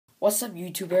What's up,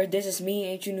 YouTuber? This is me,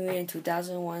 Andrew New Year in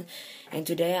 2001, and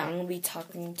today I'm gonna be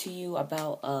talking to you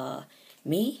about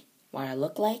me, what I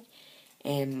look like,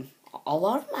 and a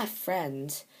lot of my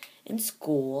friends in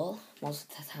school, most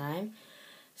of the time,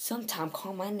 sometimes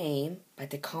call my name,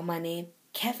 but they call my name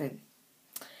Kevin,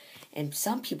 and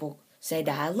some people say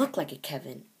that I look like a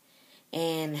Kevin,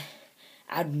 and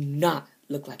I do not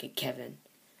look like a Kevin.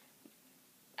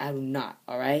 I do not.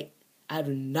 All right, I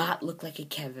do not look like a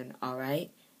Kevin. All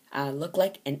right. I look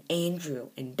like an Andrew,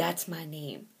 and that's my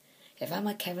name. If I'm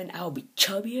a Kevin, I'll be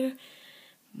chubbier,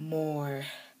 more,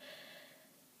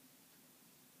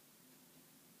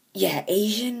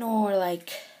 Asian, or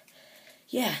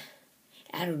yeah,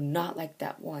 I do not like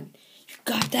that one. You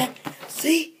got that?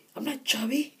 See? I'm not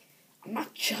chubby.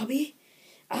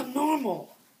 I'm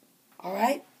normal.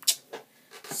 Alright?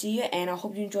 See ya, and I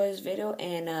hope you enjoy this video,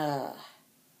 and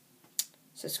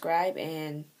subscribe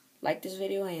and like this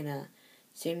video, and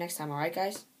see you next time, alright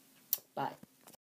guys? Bye.